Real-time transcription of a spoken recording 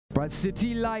Bright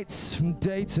city lights from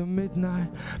day to midnight,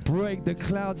 break the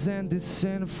clouds and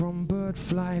descend from bird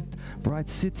flight. Bright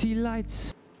city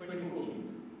lights. 2014.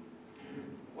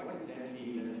 What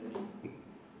exactly does that mean?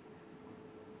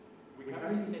 We're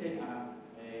currently setting up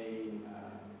a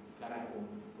platform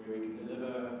where we can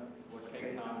deliver what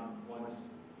Cape Town wants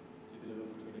to deliver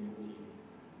for 2014.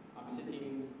 I'm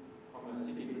sitting from a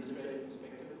city administration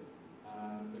perspective,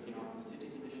 looking after the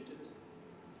city's initiatives.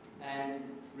 And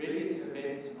really it's an event,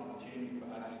 it's an opportunity for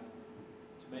us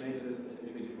to make this as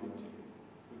big as we want to.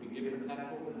 We've been given a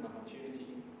platform and an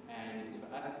opportunity, and it's for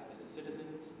us as the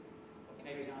citizens of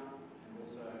Cape Town and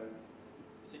also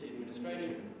city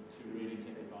administration to really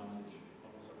take advantage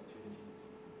of this opportunity.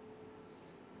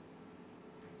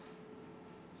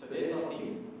 So there's our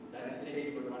theme. That's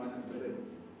essentially what we want us to do.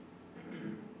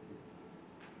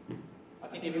 I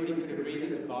think everybody could agree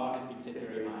that the bar has been set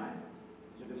very high.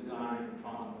 Live, design,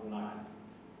 transform life.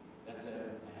 That's a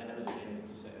hell of a statement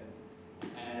to say.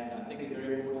 And I think it's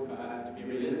very important for us to be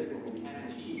realistic what we can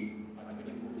achieve by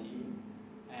 2014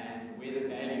 and where the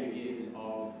value is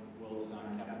of World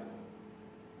Design Capital.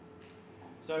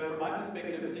 So from my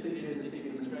perspective, sitting in the city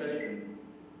administration,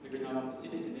 looking after the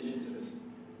city's initiatives,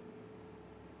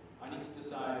 I need to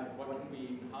decide how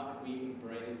can we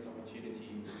embrace this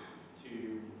opportunity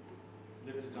to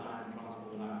live, design, and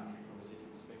transform life from a city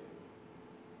perspective.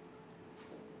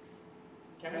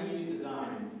 Can we use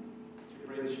design to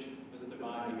bridge this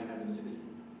divide we have in the city?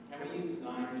 Can we use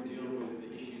design to deal with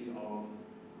the issues of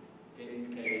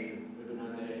densification,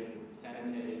 urbanization,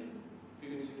 sanitation,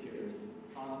 food security,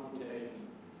 transportation,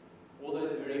 all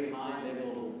those very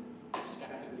high-level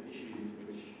abstractive issues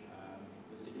which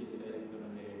the city is faced with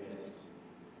on a daily basis?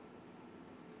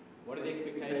 What are the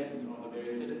expectations of the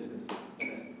various citizens that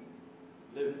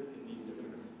live in these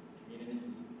different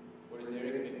communities? What is their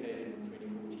expectation in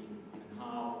 2014? And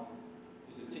how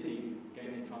is the city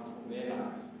going to transform their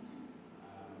lives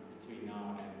between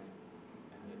now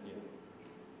and that year?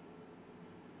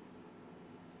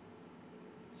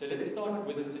 So let's start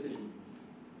with the city.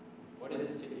 What is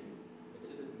a city? It's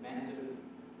this massive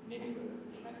network,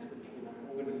 it's a massive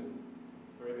organism,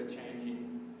 forever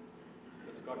changing.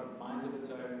 It's got minds of its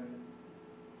own.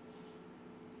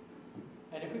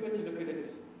 And if we were to look at it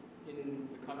in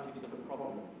the context of a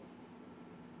problem,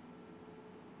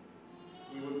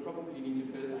 we would probably need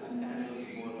to first understand a little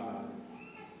bit more about it.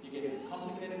 You get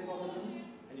complicated problems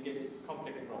and you get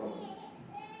complex problems.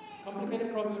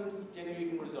 Complicated problems generally you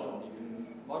can resolve. You can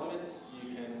model it,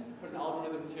 you can put an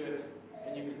algorithm to it,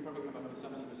 and you can probably come up with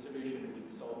some sort of solution which can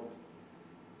solve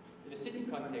it. In a city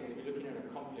context, we're looking at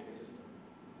a complex system.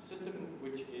 A system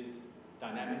which is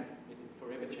dynamic, it's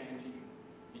forever changing.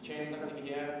 You change something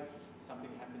here, something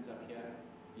happens up here.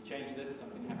 You change this,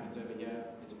 something happens over here.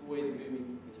 It's always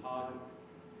moving. It's hard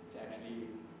to actually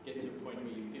get to a point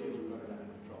where you feel you've got it under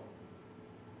control.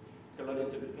 It's got a lot of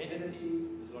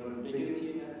interdependencies. There's a lot of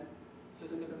ambiguity in that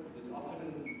system. There's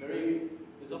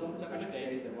often so much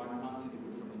data that one can't see the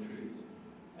wood from the trees.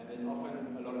 And there's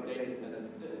often a lot of data that doesn't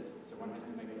exist, so one has to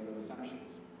make a lot of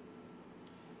assumptions.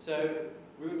 So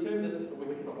we would term this a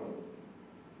wicked problem.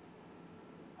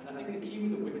 And I think the key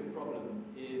with the wicked problem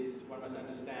is one must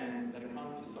understand that it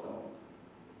can't be solved,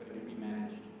 but it can be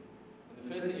managed. And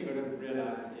the first thing you've got to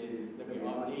realize is that we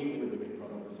are dealing with a wicked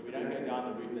problem. So we don't go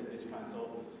down the route that let's try and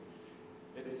solve this.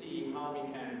 Let's see how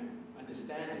we can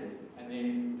understand it and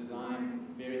then design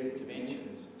various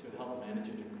interventions to help manage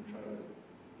it and control it.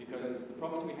 Because the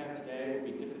problems we have today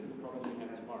will be different to the problems we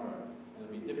have tomorrow, and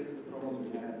they'll be different to the problems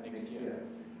we have next year.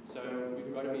 So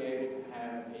we've got to be able to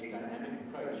have a dynamic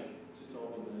approach to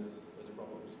solving those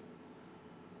problems.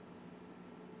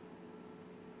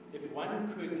 If one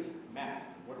could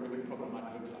map what a wicked problem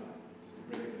might look like, just to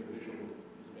bring it to a visual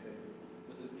perspective,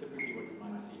 this is typically what you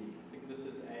might see. I think this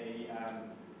is a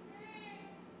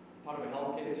part of a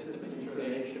healthcare system in which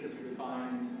relationships we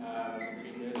find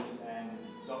between nurses and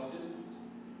doctors.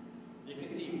 You can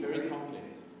see very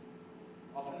complex.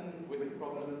 Often wicked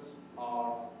problems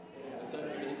are a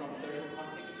very strong social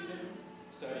context to them.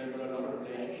 So you've got a lot of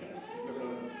relationships, you've got a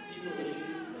lot of people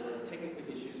issues, a lot of technical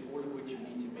issues, all of which you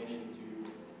need to mesh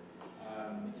into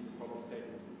the problem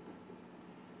statement.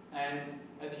 And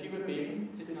as a human being,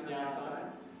 sitting on the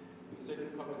outside, with a certain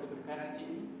cognitive capacity,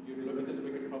 you would look at this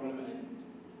wicked problem and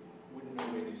wouldn't know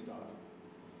where to start.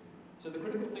 So the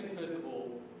critical thing, first of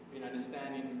all, in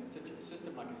understanding such a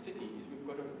system like a city is we've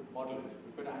got to model it,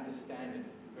 we've got to understand it,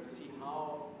 we've got to see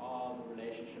how are the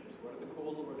relationships, what are the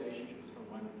causal relationships from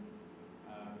one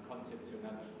concept to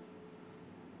another.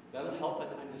 That'll help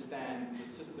us understand the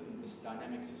system, this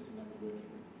dynamic system that we're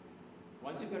working with.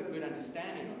 Once we've got a good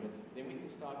understanding of it, then we can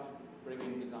start to bring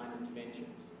in design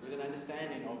interventions, whether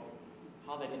understanding of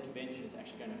how that intervention is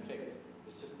actually going to affect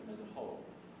the system as a whole.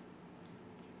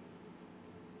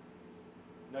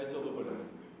 No silver bullet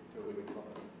to a wicked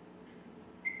problem.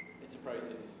 It's a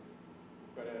process.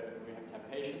 We have to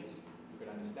have patience, we've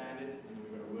got to understand it, and then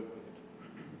we've got to work with it.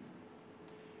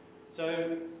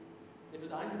 So, it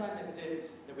was Einstein that said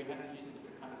that we have to use a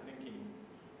different kind of thinking,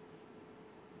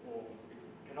 or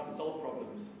we cannot solve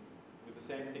problems with the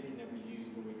same thinking that we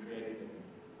used when we created them.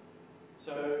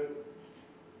 So,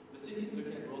 the city is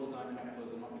looking at World Design Capital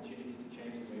as an opportunity to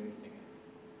change the way we think.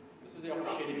 This is the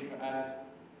opportunity for us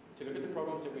to look at the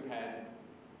problems that we've had.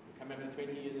 We're coming up to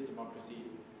 20 years of democracy.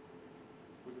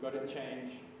 We've got to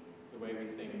change the way we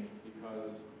think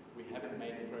because we haven't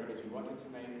made the progress we wanted to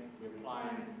make. We're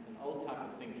applying an old type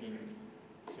of thinking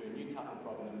to a new type of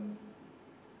problem,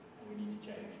 and we need to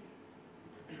change.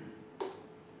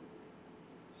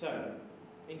 So,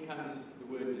 in comes the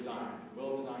word design,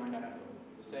 World Design Capital,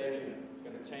 the savior. It's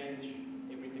going to change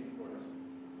everything for us.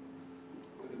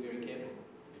 We've got to be very careful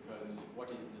because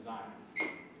what is design?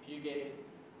 If you get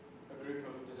a group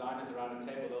of designers around a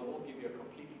table, they'll all give you a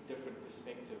completely different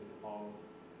perspective of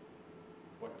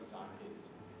what design is.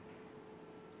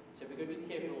 So we've got to be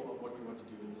careful of what we want to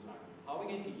do with design. How are we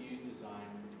going to use design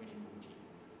for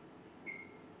 2014?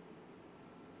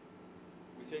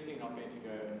 We're certainly not going to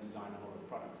go and design a whole lot of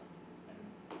products and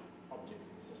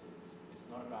objects and systems. It's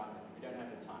not about that. We don't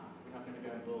have the time. We're not going to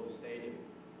go and build a stadium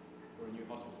or a new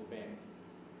hospital bed,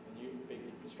 a new big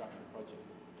infrastructure project.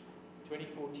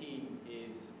 2014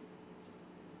 is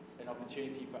an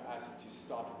opportunity for us to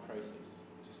start a process,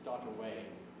 to start a way,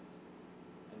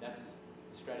 and that's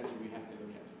the strategy we have to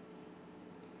look at.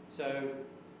 So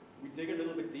we dig a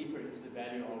little bit deeper into the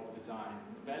value of design.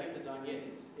 And the value of design, yes,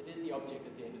 it is the object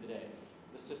at the end of the day,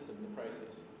 the system, the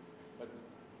process, but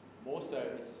more so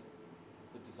it's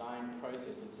the design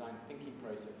process, the design thinking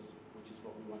process, which is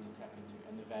what we want to tap into,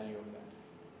 and the value of that.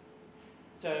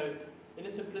 So in a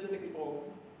simplistic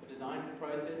form, the design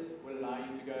process will allow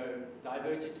you to go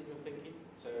divergent in your thinking,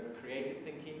 so creative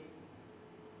thinking,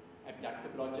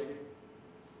 abductive logic,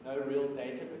 no real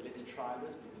data, but let's try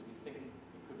this because we think it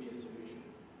could be a solution.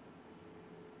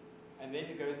 And then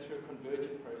it goes through a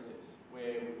convergent process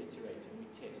where we iterate and we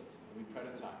test and we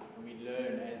prototype and we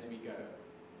learn as we go.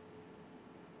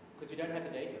 Because we don't have the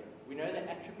data. We know the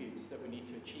attributes that we need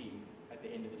to achieve at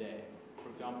the end of the day. For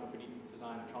example, if we need to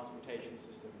design a transportation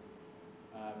system,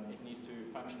 it needs to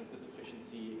function at this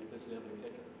efficiency, at this level, etc.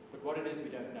 But what it is, we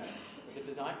don't know. But the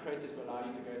design process will allow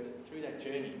you to go through that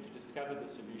journey to discover the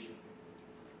solution.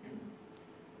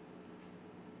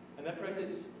 And that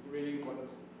process, really what the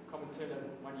common term that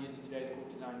one uses today is called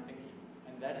design thinking.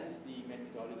 And that is the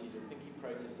methodology, the thinking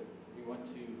process that we want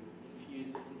to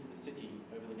infuse into the city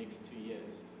over the next 2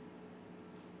 years.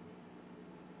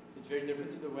 It's very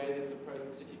different to the way that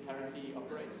the city currently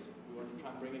operates. We want to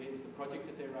try and bring it into the projects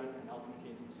that they run and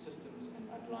ultimately into the systems and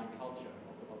underlying culture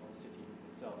of the city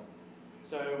itself.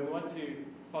 So we want to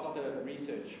foster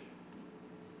research,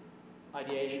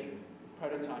 ideation,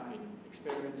 prototyping,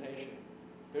 experimentation.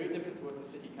 Very different to what the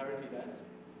city currently does,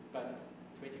 but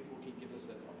 2014 gives us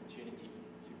that opportunity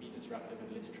to be disruptive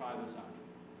and let's try this out.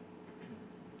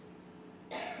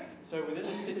 So within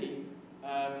the city,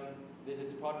 there's a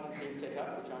department being set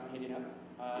up, which I'm heading up,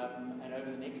 and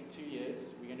over the next 2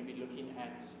 years, we're going to be looking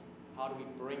at how do we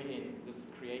bring in this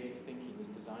creative thinking, this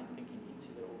design thinking into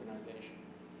the organization.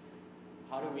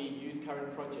 How do we use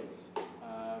current projects,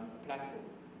 platform,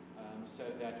 so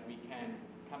that we can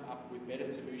come up with better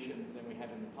solutions than we have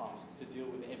in the past to deal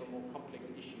with ever more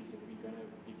complex issues that we're going to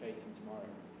be facing tomorrow.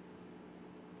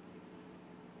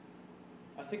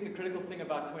 I think the critical thing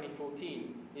about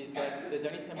 2014 is that there's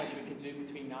only so much we can do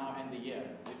between now and the year.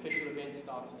 The official event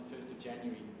starts on the 1st of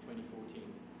January 2014.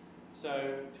 So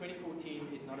 2014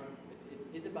 is not it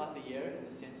is about the year in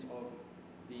the sense of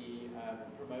the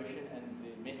promotion and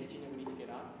the messaging that we need to get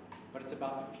out, but it's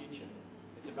about the future.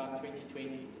 It's about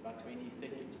 2020, it's about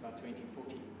 2030, it's about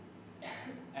 2040.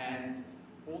 And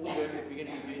all the work that we're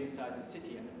going to be doing inside the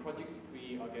city and the projects that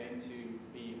we are going to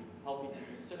be helping to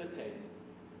facilitate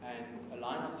and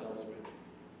align ourselves with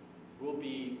will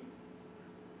be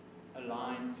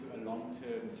aligned to a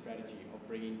long-term strategy of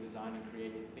bringing design and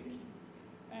creative thinking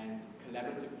and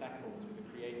collaborative platforms with the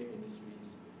creative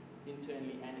industries,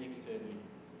 internally and externally.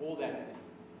 All that is,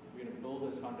 we're going to build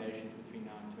those foundations between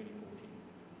now and 2014.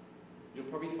 You'll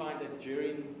probably find that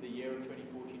during the year of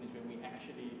 2014 is when we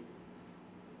actually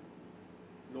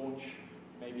launch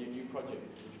maybe a new project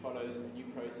which follows a new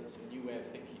process, a new way of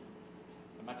thinking,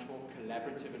 a much more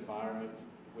collaborative environment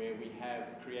where we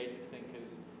have creative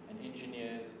thinkers and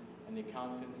engineers and and the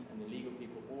accountants and the legal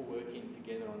people all working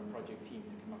together on a project team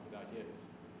to come up with ideas.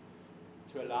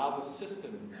 To allow the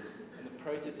system and the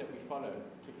process that we follow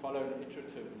to follow an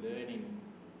iterative learning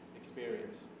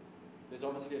experience. There's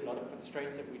obviously a lot of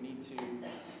constraints that we need to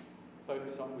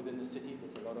focus on within the city.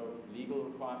 There's a lot of legal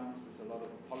requirements, there's a lot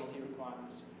of policy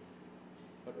requirements,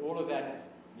 but all of that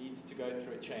needs to go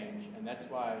through a change, and that's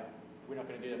why we're not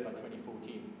going to do that by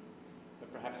 2014,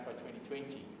 but perhaps by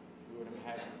 2020 we would have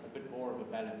had a bit more of a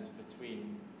balance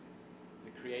between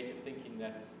the creative thinking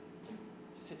that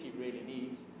the city really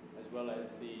needs, as well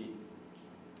as the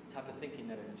type of thinking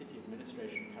that a city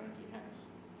administration currently has.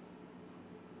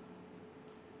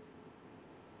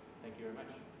 Thank you very much.